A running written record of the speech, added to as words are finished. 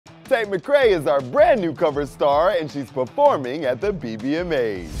Tate McRae is our brand new cover star, and she's performing at the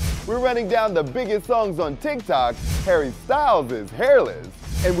BBMAs. We're running down the biggest songs on TikTok. Harry Styles is hairless,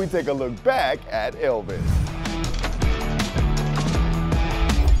 and we take a look back at Elvis.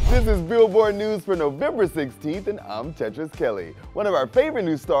 This is Billboard News for November 16th, and I'm Tetris Kelly. One of our favorite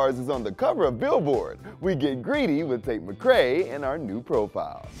new stars is on the cover of Billboard. We get greedy with Tate McRae in our new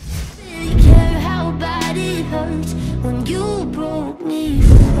profile.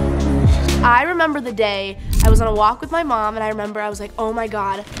 I remember the day I was on a walk with my mom, and I remember I was like, oh my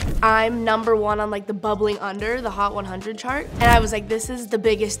god, I'm #1 on like the bubbling under, the Hot 100 chart. And I was like, this is the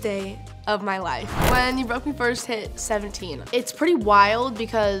biggest day of my life. When You Broke Me First hit 17. It's pretty wild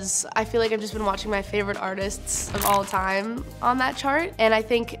because I feel like I've just been watching my favorite artists of all time on that chart. And I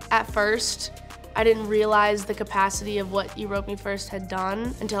think at first, I didn't realize the capacity of what You Broke Me First had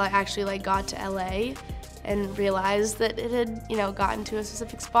done until I actually got to LA and realized that it had, gotten to a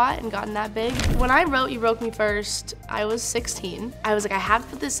specific spot and gotten that big. When I wrote You Broke Me First, I was 16. I was like, I have to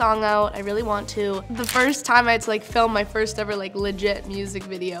put this song out, I really want to. The first time I had to film my first ever legit music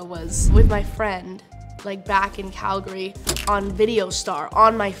video was with my friend, back in Calgary on VideoStar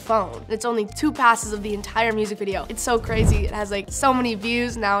on my phone. It's only 2 passes of the entire music video. It's so crazy. It has so many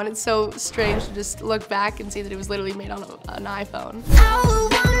views now, and it's so strange to just look back and see that it was literally made on an iPhone.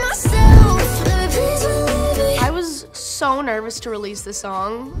 I was so nervous to release this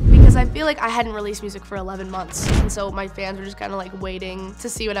song because I feel like I hadn't released music for 11 months. And so my fans were just kind of waiting to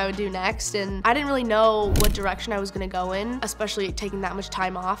see what I would do next. And I didn't really know what direction I was gonna go in, especially taking that much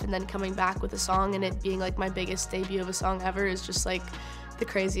time off and then coming back with a song and it being my biggest debut of a song ever is just the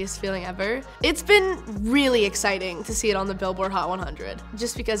craziest feeling ever. It's been really exciting to see it on the Billboard Hot 100,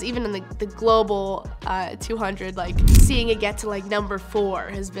 just because even in the global 200, seeing it get to #4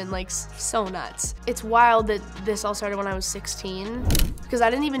 has been so nuts. It's wild that this all started when I was 16, because I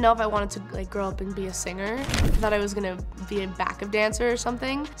didn't even know if I wanted to grow up and be a singer. I thought I was gonna be a backup dancer or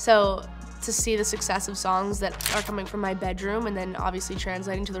something. So to see the success of songs that are coming from my bedroom and then obviously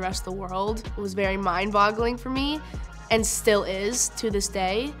translating to the rest of the world was very mind-boggling for me, and still is to this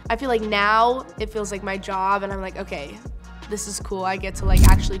day. I feel like now it feels like my job, and I'm like, okay, this is cool. I get to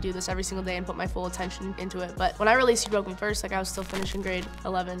actually do this every single day and put my full attention into it. But when I released You Broke Me First, I was still finishing grade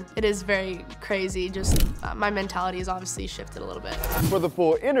 11. It is very crazy. Just my mentality has obviously shifted a little bit. For the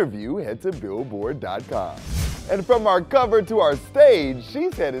full interview, head to billboard.com. And from our cover to our stage,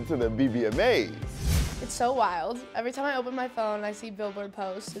 she's headed to the BBMAs. It's so wild. Every time I open my phone and I see Billboard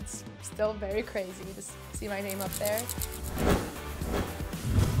posts, it's still very crazy to see my name up there.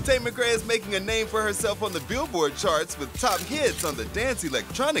 Tate McRae is making a name for herself on the Billboard charts with top hits on the dance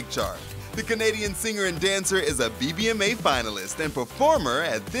electronic chart. The Canadian singer and dancer is a BBMA finalist and performer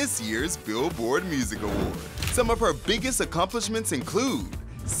at this year's Billboard Music Awards. Some of her biggest accomplishments include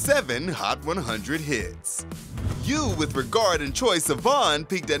 7 Hot 100 hits. You with Regard and Troye Sivan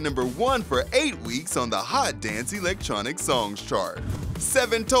peaked at #1 for 8 weeks on the Hot Dance Electronic Songs chart.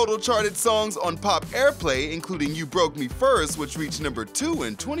 7 total charted songs on pop airplay, including You Broke Me First, which reached #2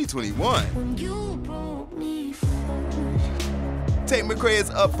 in 2021. Tate McRae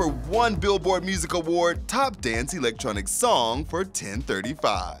is up for 1 Billboard Music Award Top Dance Electronic Song for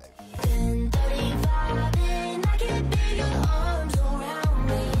 1035.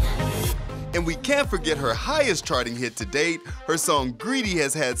 And we can't forget her highest charting hit to date. Her song Greedy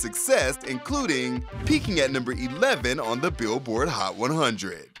has had success, including peaking at #11 on the Billboard Hot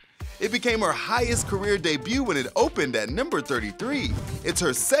 100. It became her highest career debut when it opened at #33. It's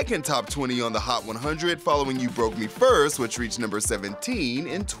her second top 20 on the Hot 100, following You Broke Me First, which reached #17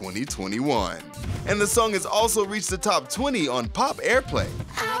 in 2021. And the song has also reached the top 20 on pop airplay.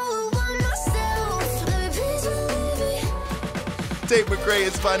 Tate McRae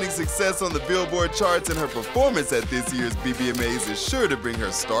is finding success on the Billboard charts, and her performance at this year's BBMAs is sure to bring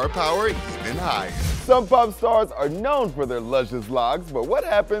her star power even higher. Some pop stars are known for their luscious locks, but what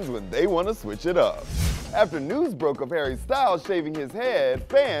happens when they want to switch it up? After news broke of Harry Styles shaving his head,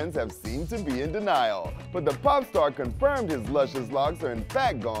 fans have seemed to be in denial. But the pop star confirmed his luscious locks are in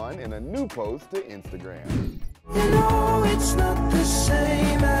fact gone in a new post to Instagram. It's not the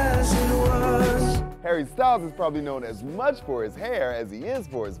same as it was. Harry Styles is probably known as much for his hair as he is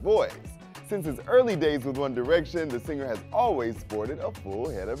for his voice. Since his early days with One Direction, the singer has always sported a full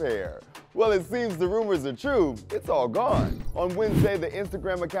head of hair. Well, it seems the rumors are true. It's all gone. On Wednesday, the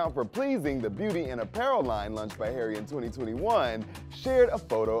Instagram account for Pleasing, the beauty and apparel line launched by Harry in 2021, shared a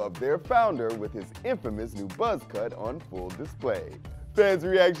photo of their founder with his infamous new buzz cut on full display. Fans'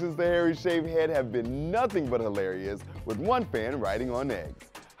 reactions to Harry's shaved head have been nothing but hilarious, with one fan writing on X,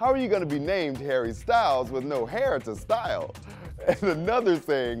 "How are you going to be named Harry Styles with no hair to style?" And another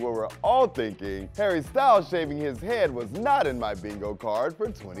saying what we're all thinking, Harry Styles shaving his head was not in my bingo card for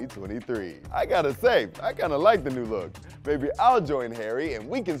 2023. I gotta say, I kinda like the new look. Maybe I'll join Harry and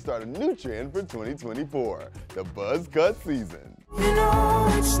we can start a new trend for 2024, the buzz cut season. You know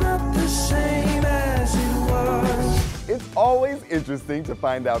it's not the same as it was. It's always interesting to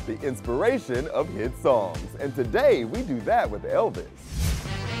find out the inspiration of hit songs, and today we do that with Elvis.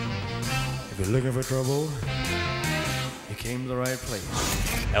 If you're looking for trouble, you came to the right place.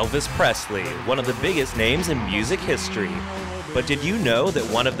 Elvis Presley, one of the biggest names in music history. But did you know that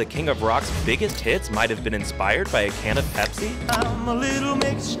one of the King of Rock's biggest hits might have been inspired by a can of Pepsi? I'm a little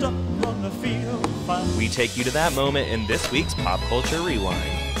mixed up on the field. We take you to that moment in this week's Pop Culture Rewind.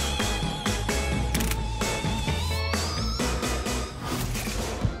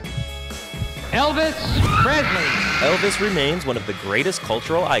 Elvis Presley. Elvis remains one of the greatest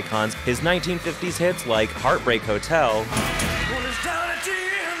cultural icons. His 1950s hits like Heartbreak Hotel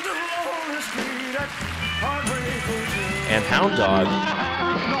and Hound Dog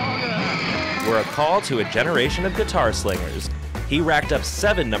were a call to a generation of guitar slingers. He racked up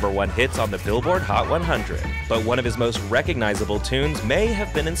 7 #1 hits on the Billboard Hot 100, but one of his most recognizable tunes may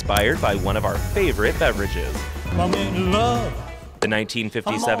have been inspired by one of our favorite beverages. I'm in love. The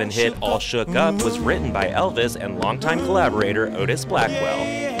 1957 hit All Shook Up was written by Elvis and longtime collaborator Otis Blackwell.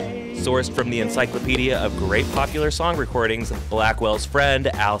 Sourced from the Encyclopedia of Great Popular Song Recordings, Blackwell's friend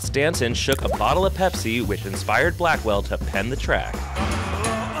Al Stanton shook a bottle of Pepsi, which inspired Blackwell to pen the track.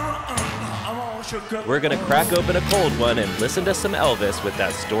 We're gonna crack open a cold one and listen to some Elvis with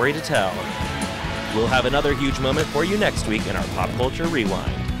that story to tell. We'll have another huge moment for you next week in our Pop Culture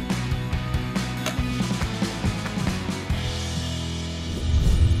Rewind.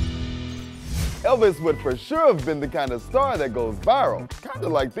 Elvis would for sure have been the kind of star that goes viral, kinda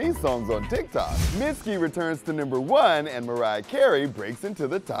like these songs on TikTok. Mitski returns to #1 and Mariah Carey breaks into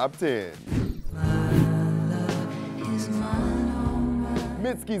the top 10.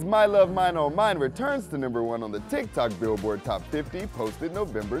 Mitski's My Love, Mine, Oh Mine returns to #1 on the TikTok Billboard Top 50, posted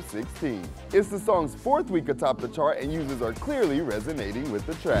November 16. It's the song's 4th week atop the chart and users are clearly resonating with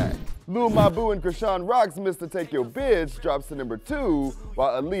the track. Lil Mabu and Krishan Rock's Mr. Take Your Bitch drops to #2,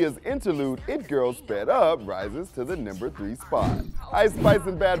 while Aaliyah's interlude It Girl Sped Up rises to the #3 spot. Ice Spice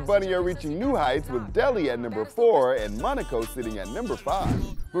and Bad Bunny are reaching new heights with Deli at #4 and Monaco sitting at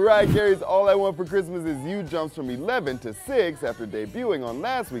 #5. Mariah Carey's All I Want for Christmas Is You jumps from 11 to 6 after debuting on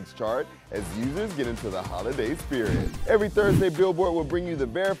last week's chart as users get into the holiday spirit. Every Thursday, Billboard will bring you the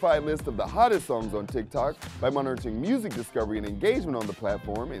verified list of the hottest songs on TikTok by monitoring music discovery and engagement on the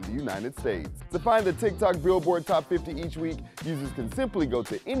platform in the United States. To find the TikTok Billboard Top 50 each week, users can simply go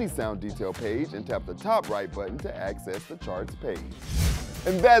to any sound detail page and tap the top right button to access the charts page.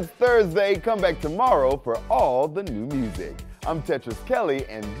 And that's Thursday. Come back tomorrow for all the new music. I'm Tetris Kelly,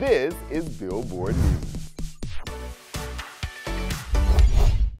 and this is Billboard News.